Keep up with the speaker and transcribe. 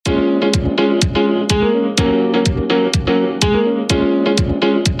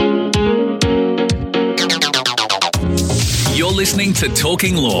listening to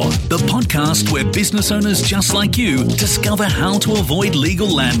Talking Law, the podcast where business owners just like you discover how to avoid legal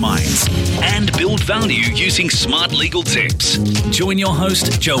landmines and build value using smart legal tips. Join your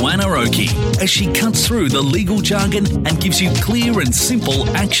host, Joanna Oakey, as she cuts through the legal jargon and gives you clear and simple,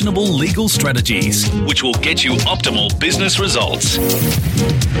 actionable legal strategies, which will get you optimal business results.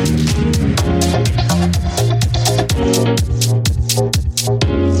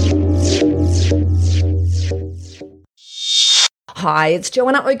 Hi, it's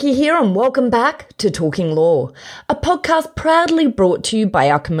Joanna Oakey here and welcome back to Talking Law, a podcast proudly brought to you by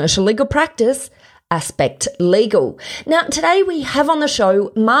our commercial legal practice, Aspect Legal. Now, today we have on the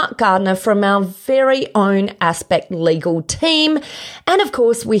show Mark Gardner from our very own Aspect Legal team. And of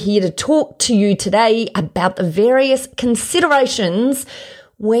course, we're here to talk to you today about the various considerations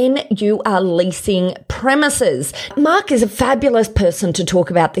when you are leasing premises. Mark is a fabulous person to talk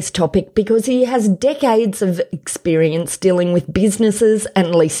about this topic because he has decades of experience dealing with businesses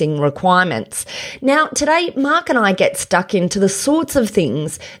and leasing requirements. Now, today, Mark and I get stuck into the sorts of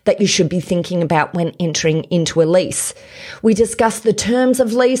things that you should be thinking about when entering into a lease. We discuss the terms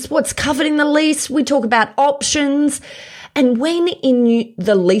of lease, what's covered in the lease, we talk about options, and when in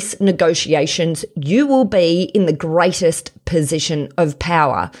the lease negotiations, you will be in the greatest position of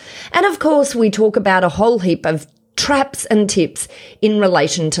power. And of course, we talk about a whole heap of traps and tips in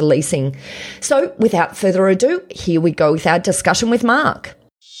relation to leasing. So without further ado, here we go with our discussion with Mark.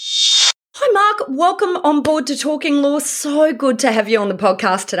 Hi, Mark. Welcome on board to Talking Law. So good to have you on the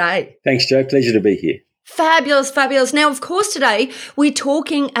podcast today. Thanks, Joe. Pleasure to be here. Fabulous, fabulous. Now, of course, today we're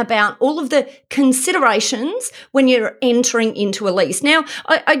talking about all of the considerations when you're entering into a lease. Now,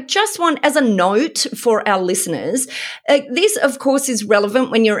 I just want, as a note for our listeners, this, of course, is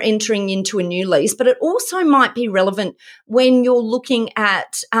relevant when you're entering into a new lease, but it also might be relevant when you're looking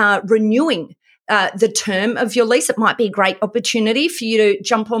at renewing the term of your lease. It might be a great opportunity for you to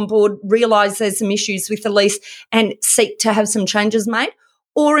jump on board, realise there's some issues with the lease and seek to have some changes made.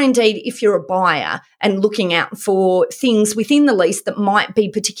 Or indeed, if you're a buyer and looking out for things within the lease that might be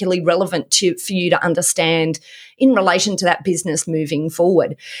particularly relevant for you to understand in relation to that business moving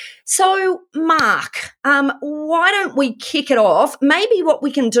forward. So, Mark, why don't we kick it off? Maybe what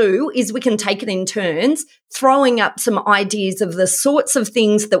we can do is we can take it in turns, throwing up some ideas of the sorts of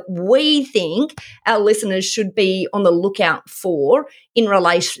things that we think our listeners should be on the lookout for in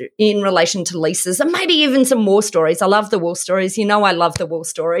relation to leases, and maybe even some war stories. I love the war stories. You know I love the war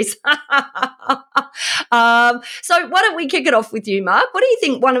stories. So why don't we kick it off with you, Mark? What do you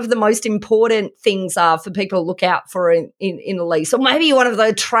think one of the most important things are for people to look out for in a lease? Or maybe one of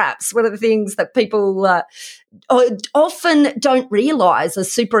the traps, one of the things that people often don't realise are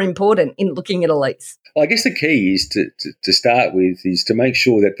super important in looking at a lease? Well, I guess the key is to start with is to make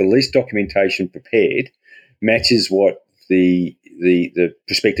sure that the lease documentation prepared matches what the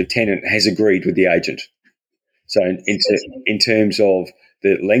prospective tenant has agreed with the agent. So in terms of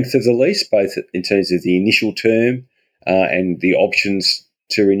the length of the lease, both in terms of the initial term and the options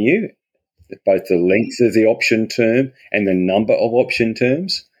to renew, both the length of the option term and the number of option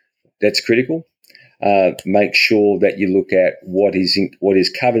terms, that's critical. Make sure that you look at what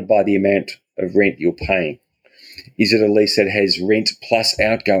is covered by the amount of rent you're paying. Is it a lease that has rent plus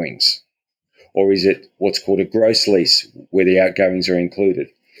outgoings? Or is it what's called a gross lease where the outgoings are included?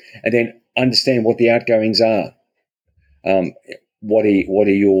 And then understand what the outgoings are. What are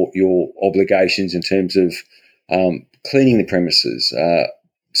your obligations in terms of cleaning the premises,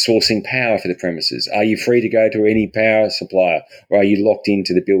 sourcing power for the premises? Are you free to go to any power supplier, or are you locked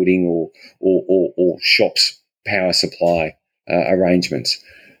into the building or shop's power supply arrangements?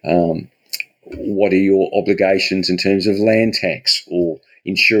 What are your obligations in terms of land tax or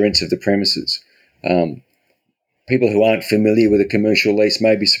insurance of the premises? People who aren't familiar with a commercial lease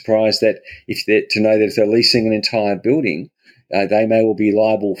may be surprised that if they're leasing an entire building, they may well be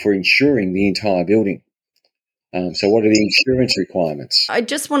liable for insuring the entire building. So what are the insurance requirements? I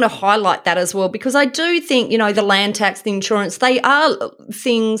just want to highlight that as well, because I do think, the land tax, the insurance, they are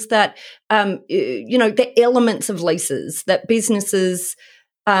things that, they're elements of leases that businesses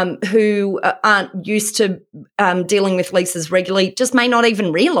who aren't used to dealing with leases regularly just may not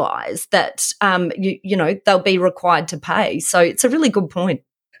even realise that, they'll be required to pay. So it's a really good point.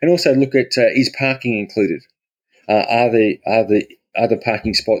 And also look at, is parking included? Are the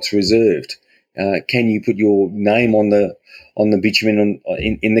parking spots reserved? Can you put your name on the bitumen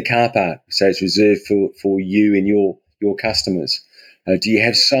in the car park, so it's reserved for you and your customers? Do you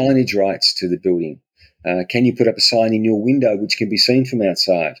have signage rights to the building? Can you put up a sign in your window which can be seen from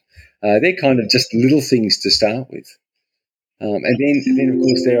outside? They're kind of just little things to start with. And then, of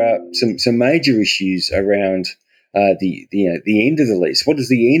course, there are some major issues around the end of the lease. What does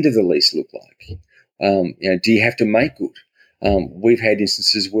the end of the lease look like? Do you have to make good? We've had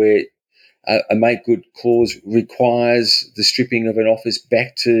instances where a make good clause requires the stripping of an office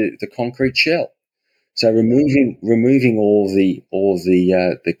back to the concrete shell. So removing all the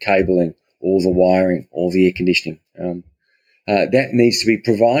cabling, all the wiring, all the air conditioning. That needs to be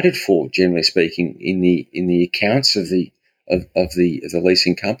provided for, generally speaking, in the accounts of the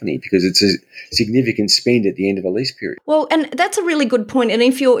leasing company, because it's a significant spend at the end of a lease period. Well, and that's a really good point. And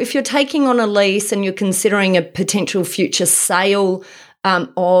if you're taking on a lease and you're considering a potential future sale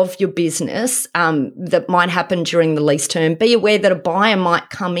of your business that might happen during the lease term, be aware that a buyer might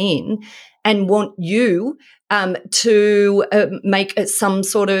come in and want you to make some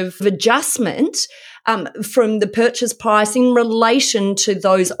sort of adjustment from the purchase price in relation to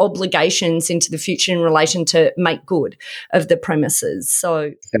those obligations into the future in relation to make good of the premises.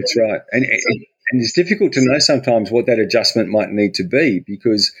 So that's right. And it's difficult to know sometimes what that adjustment might need to be,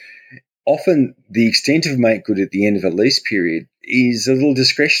 because often the extent of make good at the end of a lease period is a little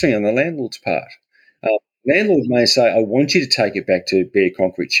discretionary on the landlord's part. Landlord may say, I want you to take it back to bare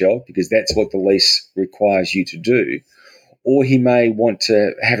concrete shell because that's what the lease requires you to do. Or he may want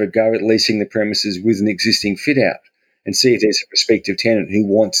to have a go at leasing the premises with an existing fit out and see if there's a prospective tenant who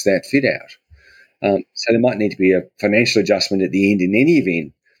wants that fit out. So there might need to be a financial adjustment at the end in any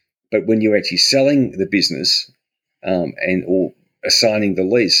event, but when you're actually selling the business or assigning the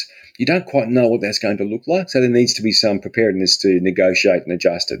lease, you don't quite know what that's going to look like. So there needs to be some preparedness to negotiate and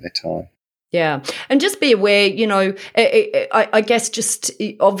adjust at that time. Yeah. And just be aware, I guess just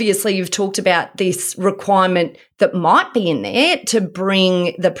obviously you've talked about this requirement that might be in there to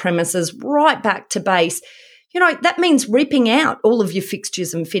bring the premises right back to base. That means ripping out all of your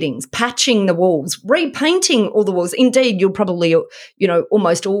fixtures and fittings, patching the walls, repainting all the walls. Indeed, you'll probably,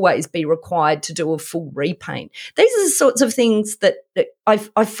 almost always be required to do a full repaint. These are the sorts of things that I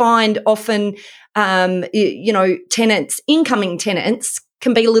find often, incoming tenants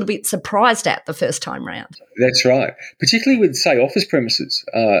can be a little bit surprised at the first time round. That's right. Particularly with, say, office premises,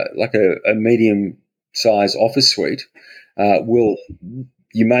 like a medium-sized office suite,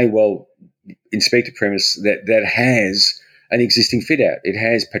 you may well inspect a premise that has an existing fit-out. It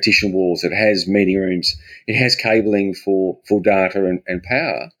has partition walls, it has meeting rooms, it has cabling for data and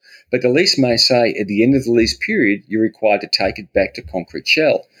power. But the lease may say at the end of the lease period, you're required to take it back to concrete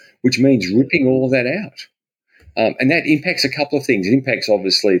shell, which means ripping all of that out. And that impacts a couple of things. It impacts,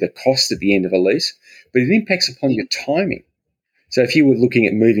 obviously, the cost at the end of a lease, but it impacts upon your timing. So if you were looking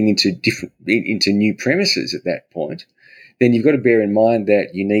at moving into new premises at that point, then you've got to bear in mind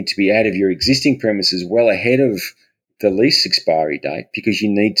that you need to be out of your existing premises well ahead of the lease expiry date, because you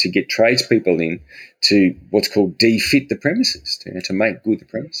need to get tradespeople in to what's called defit the premises, to make good the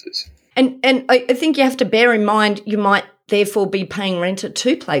premises. And I think you have to bear in mind you might therefore be paying rent at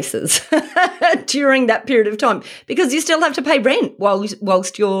two places during that period of time, because you still have to pay rent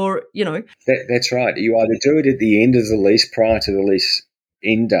whilst you're, That's right. You either do it at the end of the lease prior to the lease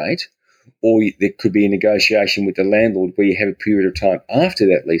end date, or there could be a negotiation with the landlord where you have a period of time after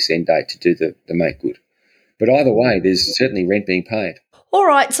that lease end date to do the make good. But either way, there's certainly rent being paid. All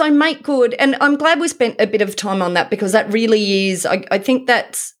right, so make good. And I'm glad we spent a bit of time on that, because that really is, I think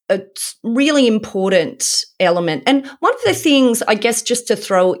that's a really important element. And one of the things, I guess, just to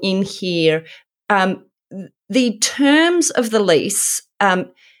throw in here, the terms of the lease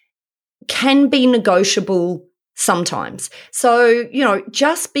can be negotiable sometimes. So,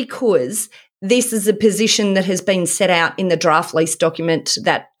 just because this is a position that has been set out in the draft lease document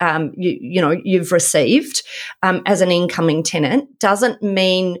that you've received as an incoming tenant doesn't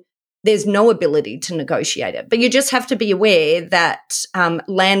mean there's no ability to negotiate it. But you just have to be aware that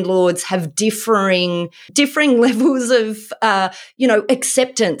landlords have differing levels of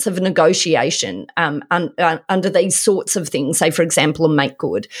acceptance of negotiation under these sorts of things. Say, for example, a make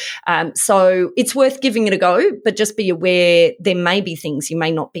good. So it's worth giving it a go, but just be aware there may be things you may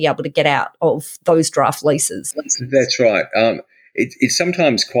not be able to get out of those draft leases. That's right. It's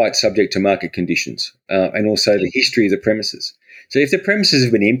sometimes quite subject to market conditions and also the history of the premises. So if the premises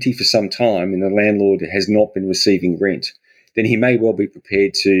have been empty for some time and the landlord has not been receiving rent, then he may well be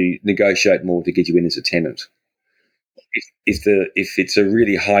prepared to negotiate more to get you in as a tenant. If it's a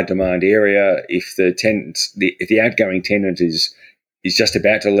really high demand area, if the outgoing tenant is just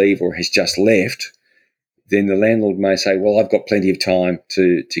about to leave or has just left, then the landlord may say, well, I've got plenty of time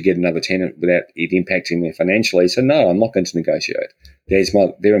to get another tenant without it impacting me financially. So no, I'm not going to negotiate.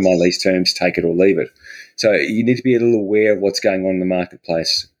 There are my lease terms, take it or leave it. So you need to be a little aware of what's going on in the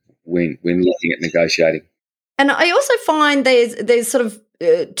marketplace when looking at negotiating. And I also find there's sort of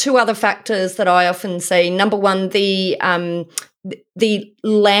two other factors that I often see. Number one, the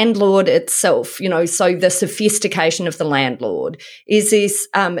landlord itself, so the sophistication of the landlord.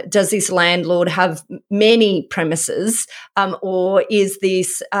 Does this landlord have many premises, or is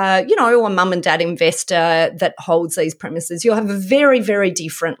this, a mum and dad investor that holds these premises? You'll have a very, very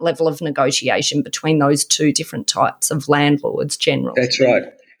different level of negotiation between those two different types of landlords generally. That's right.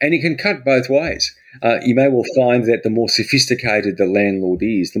 And it can cut both ways. You may well find that the more sophisticated the landlord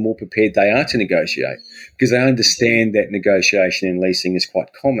is, the more prepared they are to negotiate, because they understand that negotiation and leasing is quite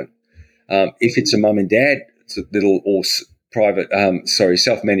common. If it's a mum and dad little or private,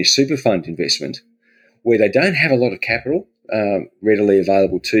 self-managed super fund investment, where they don't have a lot of capital readily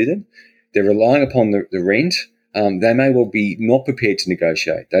available to them, they're relying upon the rent. They may well be not prepared to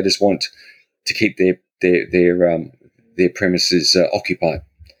negotiate. They just want to keep their premises occupied.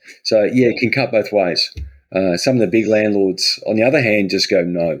 So, it can cut both ways. Some of the big landlords, on the other hand, just go,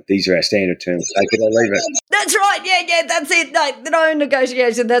 no, these are our standard terms. Take it or leave it. That's right. Yeah, that's it. No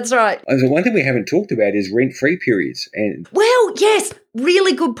negotiation. That's right. So one thing we haven't talked about is rent-free periods. Well, yes,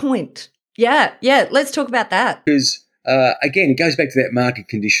 really good point. Yeah, let's talk about that. Because, again, it goes back to that market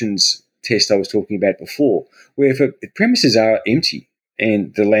conditions test I was talking about before, where if premises are empty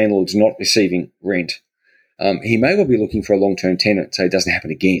and the landlord's not receiving rent, he may well be looking for a long-term tenant so it doesn't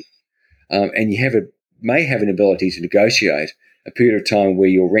happen again. And you may have an ability to negotiate a period of time where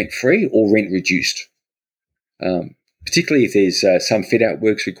you're rent-free or rent-reduced, particularly if there's some fit-out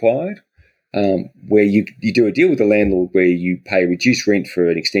works required, where you do a deal with the landlord where you pay reduced rent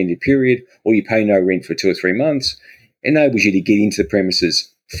for an extended period or you pay no rent for 2 or 3 months. It enables you to get into the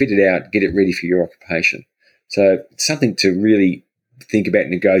premises, fit it out, get it ready for your occupation. So it's something to really think about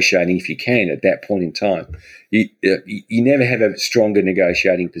negotiating if you can at that point in time. You never have a stronger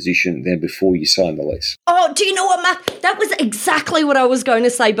negotiating position than before you sign the lease. Oh, do you know what, Mark? That was exactly what I was going to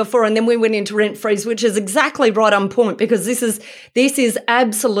say before, and then we went into rent freeze, which is exactly right on point, because this is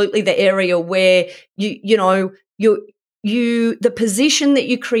absolutely the area where the position that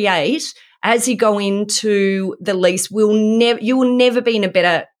you create as you go into the lease you will never be in a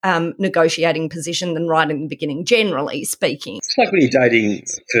better negotiating position than right in the beginning, generally speaking. It's like when you're dating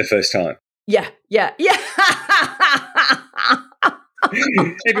for the first time. Yeah.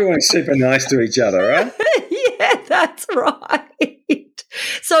 Everyone's super nice to each other, right? Yeah, that's right.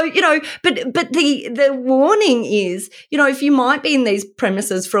 So, but the warning is, if you might be in these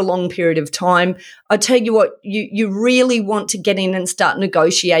premises for a long period of time, I tell you what, you really want to get in and start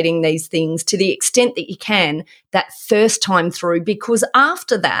negotiating these things to the extent that you can that first time through, because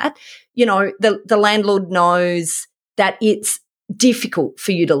after that, the landlord knows that it's difficult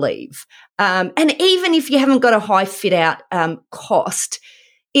for you to leave. And even if you haven't got a high fit out cost,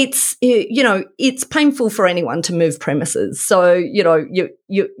 it's painful for anyone to move premises. So,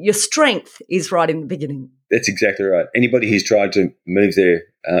 your strength is right in the beginning. That's exactly right. Anybody who's tried to move their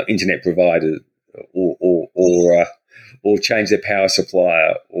internet provider or change their power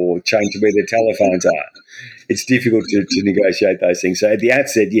supplier or change where their telephones are, it's difficult to negotiate those things. So at the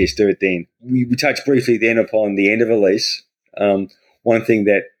outset, yes, do it then. We touched briefly then upon the end of a lease. One thing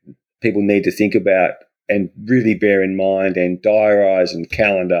that people need to think about and really bear in mind and diarise and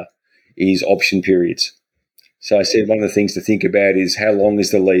calendar is option periods. So I said one of the things to think about is how long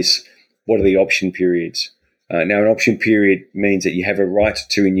is the lease? What are the option periods? Now, an option period means that you have a right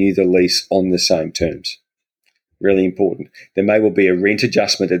to renew the lease on the same terms. Really important. There may well be a rent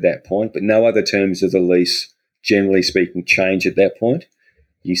adjustment at that point, but no other terms of the lease, generally speaking, change at that point.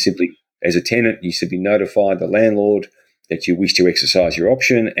 You simply, as a tenant, you simply notify the landlord that you wish to exercise your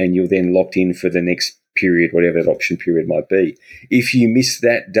option, and you're then locked in for the next period, whatever that option period might be. If you miss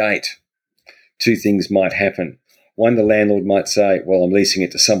that date, two things might happen. One, the landlord might say, well, I'm leasing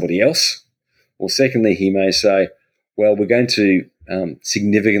it to somebody else. Or secondly, he may say, well, we're going to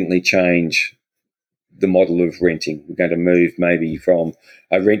significantly change the model of renting. We're going to move maybe from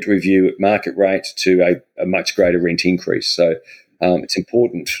a rent review at market rate to a much greater rent increase. So it's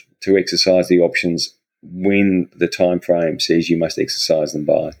important to exercise the options when the time frame says you must exercise them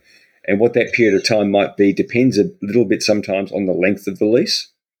by. And what that period of time might be depends a little bit sometimes on the length of the lease.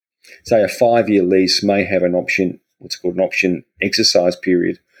 Say a 5-year lease may have an option, what's called an option exercise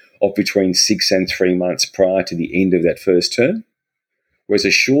period of between 6 and 3 months prior to the end of that first term, whereas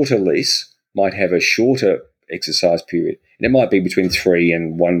a shorter lease might have a shorter exercise period, and it might be between 3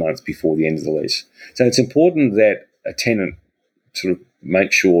 and 1 month before the end of the lease. So it's important that a tenant sort of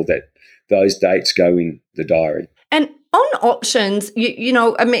make sure that those dates go in the diary. And on options,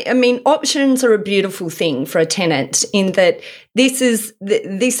 options are a beautiful thing for a tenant in that this is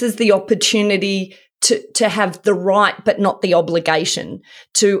the opportunity to have the right but not the obligation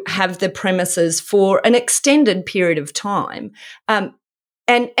to have the premises for an extended period of time.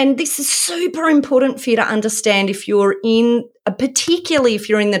 And this is super important for you to understand if you're particularly if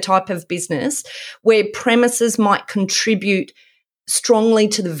you're in the type of business where premises might contribute strongly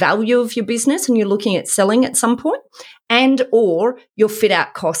to the value of your business and you're looking at selling at some point, and or your fit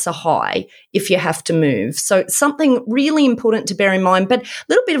out costs are high if you have to move. So it's something really important to bear in mind. But a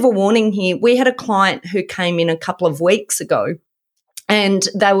little bit of a warning here. We had a client who came in a couple of weeks ago and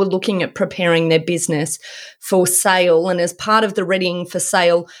they were looking at preparing their business for sale. And as part of the readying for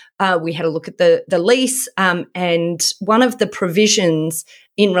sale, we had a look at the lease, and one of the provisions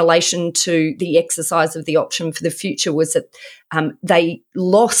in relation to the exercise of the option for the future was that they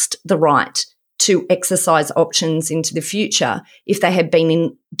lost the right to exercise options into the future if they had been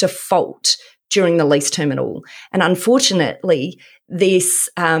in default during the lease term at all. And unfortunately, this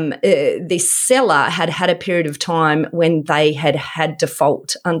seller had a period of time when they had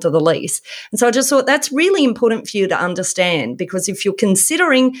default under the lease. And so I just thought that's really important for you to understand, because if you're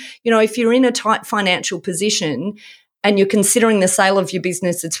considering, if you're in a tight financial position and you're considering the sale of your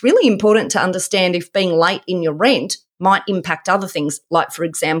business, it's really important to understand if being late in your rent might impact other things, like, for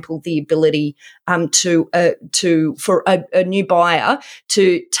example, the ability for a new buyer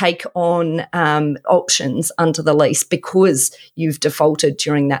to take on options under the lease because you've defaulted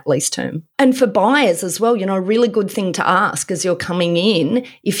during that lease term. And for buyers as well, a really good thing to ask as you're coming in,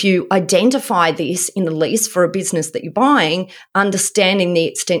 if you identify this in the lease for a business that you're buying, understanding the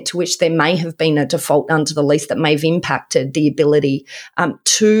extent to which there may have been a default under the lease that may have impacted the ability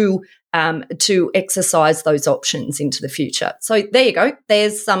to exercise those options into the future. So there you go.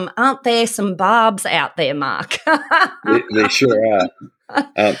 Aren't there some barbs out there, Mark? There sure are.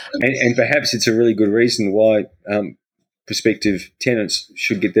 And perhaps it's a really good reason why prospective tenants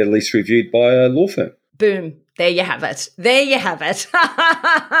should get their lease reviewed by a law firm. Boom. There you have it.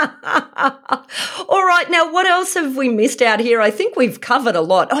 All right. Now, what else have we missed out here? I think we've covered a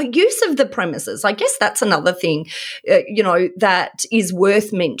lot. Use of the premises. I guess that's another thing, that is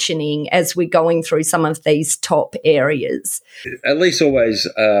worth mentioning as we're going through some of these top areas. A lease always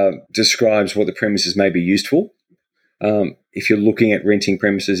describes what the premises may be used for. If you're looking at renting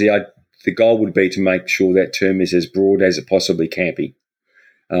premises, the goal would be to make sure that term is as broad as it possibly can be.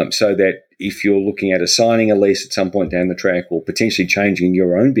 So that if you're looking at assigning a lease at some point down the track or potentially changing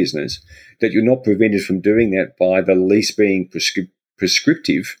your own business, that you're not prevented from doing that by the lease being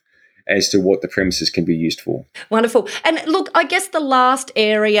prescriptive as to what the premises can be used for. Wonderful. And look, I guess the last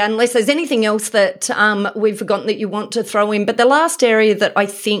area, unless there's anything else that we've forgotten that you want to throw in, but the last area that I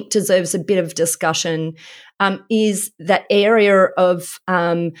think deserves a bit of discussion is that area of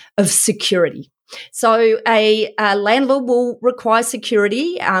security. So a landlord will require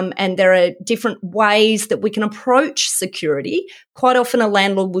security, and there are different ways that we can approach security. Quite often a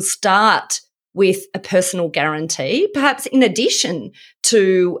landlord will start with a personal guarantee, perhaps in addition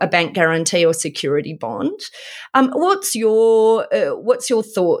to a bank guarantee or security bond. What's your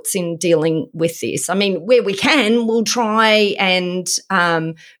thoughts in dealing with this? I mean, where we can, we'll try and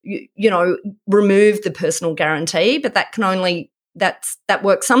remove the personal guarantee, but that can only that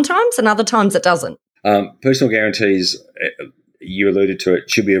works sometimes, and other times it doesn't. Personal guarantees, you alluded to it,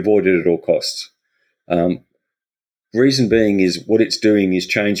 should be avoided at all costs. Reason being is what it's doing is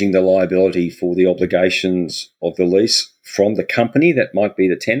changing the liability for the obligations of the lease from the company, that might be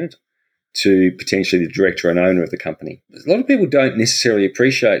the tenant, to potentially the director and owner of the company. A lot of people don't necessarily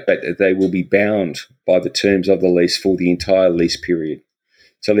appreciate that they will be bound by the terms of the lease for the entire lease period.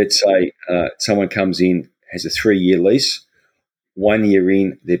 So let's say someone comes in, has a 3-year lease. 1 year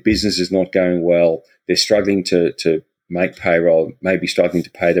in, their business is not going well. They're struggling to make payroll, maybe struggling to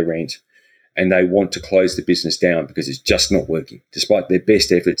pay the rent, and they want to close the business down because it's just not working, despite their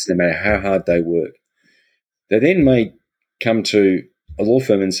best efforts, no matter how hard they work. They then may come to a law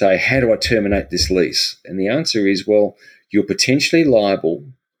firm and say, how do I terminate this lease? And the answer is, well, you're potentially liable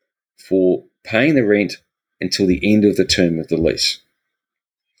for paying the rent until the end of the term of the lease.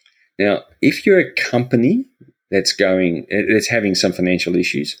 Now, if you're a company that's having some financial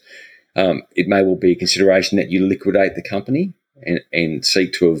issues, it may well be a consideration that you liquidate the company and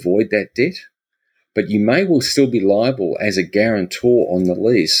seek to avoid that debt. But you may well still be liable as a guarantor on the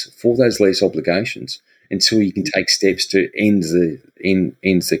lease for those lease obligations until you can take steps to end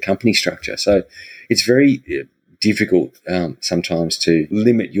the company structure. So it's very difficult sometimes to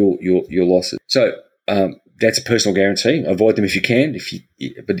limit your losses. So that's a personal guarantee. Avoid them if you can,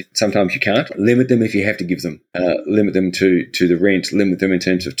 but sometimes you can't. Limit them if you have to give them. Limit them to the rent. Limit them in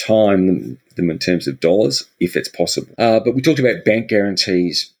terms of time. Limit them in terms of dollars, if it's possible. But we talked about bank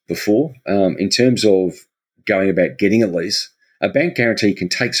guarantees before. In terms of going about getting a lease, a bank guarantee can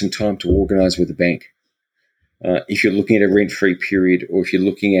take some time to organise with the bank. If you're looking at a rent-free period, or if you're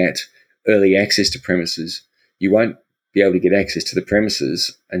looking at early access to premises, you won't be able to get access to the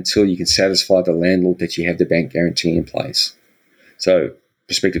premises until you can satisfy the landlord that you have the bank guarantee in place. So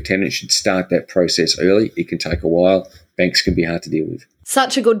prospective tenants should start that process early. It can take a while. Banks can be hard to deal with.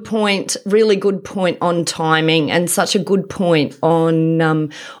 Such a good point, really good point on timing, and such a good point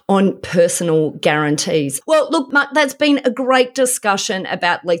on personal guarantees. Well, look, Mark, that's been a great discussion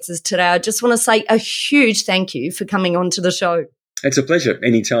about leases today. I just want to say a huge thank you for coming on to the show. It's a pleasure,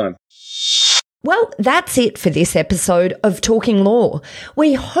 anytime. Well, that's it for this episode of Talking Law.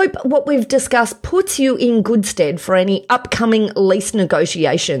 We hope what we've discussed puts you in good stead for any upcoming lease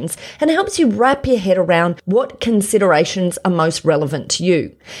negotiations and helps you wrap your head around what considerations are most relevant to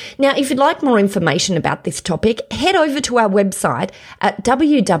you. Now, if you'd like more information about this topic, head over to our website at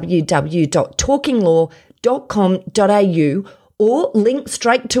www.talkinglaw.com.au or link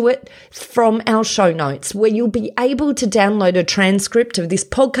straight to it from our show notes, where you'll be able to download a transcript of this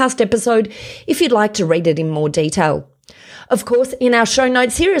podcast episode if you'd like to read it in more detail. Of course, in our show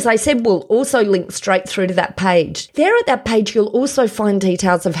notes here, as I said, we'll also link straight through to that page. There at that page, you'll also find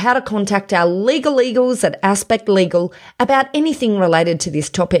details of how to contact our legal eagles at Aspect Legal about anything related to this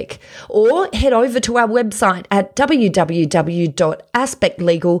topic, or head over to our website at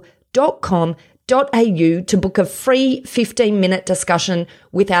www.aspectlegal.com.au to book a free 15-minute discussion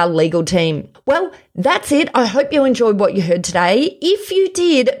with our legal team. Well, that's it. I hope you enjoyed what you heard today. If you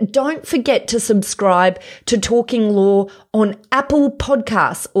did, don't forget to subscribe to Talking Law on Apple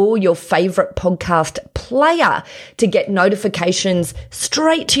Podcasts or your favourite podcast player to get notifications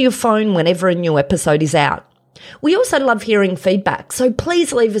straight to your phone whenever a new episode is out. We also love hearing feedback, so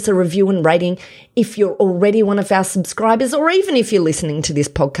please leave us a review and rating if you're already one of our subscribers, or even if you're listening to this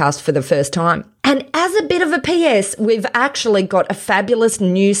podcast for the first time. And as a bit of a PS, we've actually got a fabulous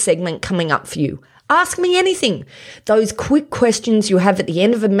new segment coming up for you. Ask Me Anything. Those quick questions you have at the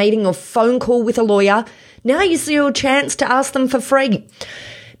end of a meeting or phone call with a lawyer, now you see your chance to ask them for free.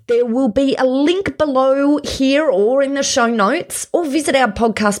 There will be a link below here or in the show notes, or visit our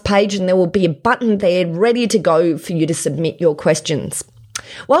podcast page and there will be a button there ready to go for you to submit your questions.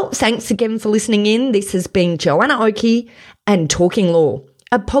 Well, thanks again for listening in. This has been Joanna Oakey and Talking Law,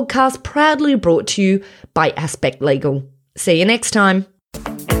 a podcast proudly brought to you by Aspect Legal. See you next time.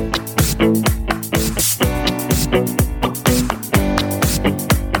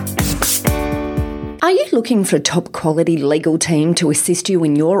 Are you looking for a top quality legal team to assist you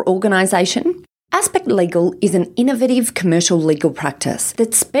in your organisation? Aspect Legal is an innovative commercial legal practice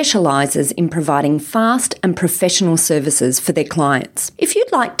that specialises in providing fast and professional services for their clients. If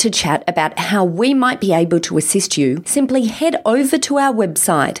you'd like to chat about how we might be able to assist you, simply head over to our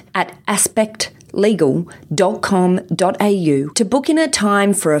website at aspectlegal.com.au to book in a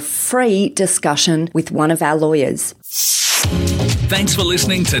time for a free discussion with one of our lawyers. Thanks for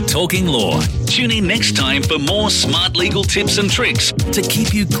listening to Talking Law. Tune in next time for more smart legal tips and tricks to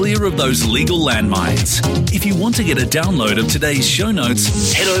keep you clear of those legal landmines. If you want to get a download of today's show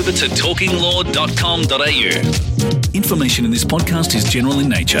notes, head over to talkinglaw.com.au. Information in this podcast is general in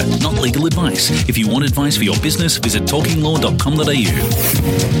nature, not legal advice. If you want advice for your business, visit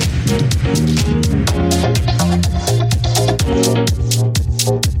talkinglaw.com.au.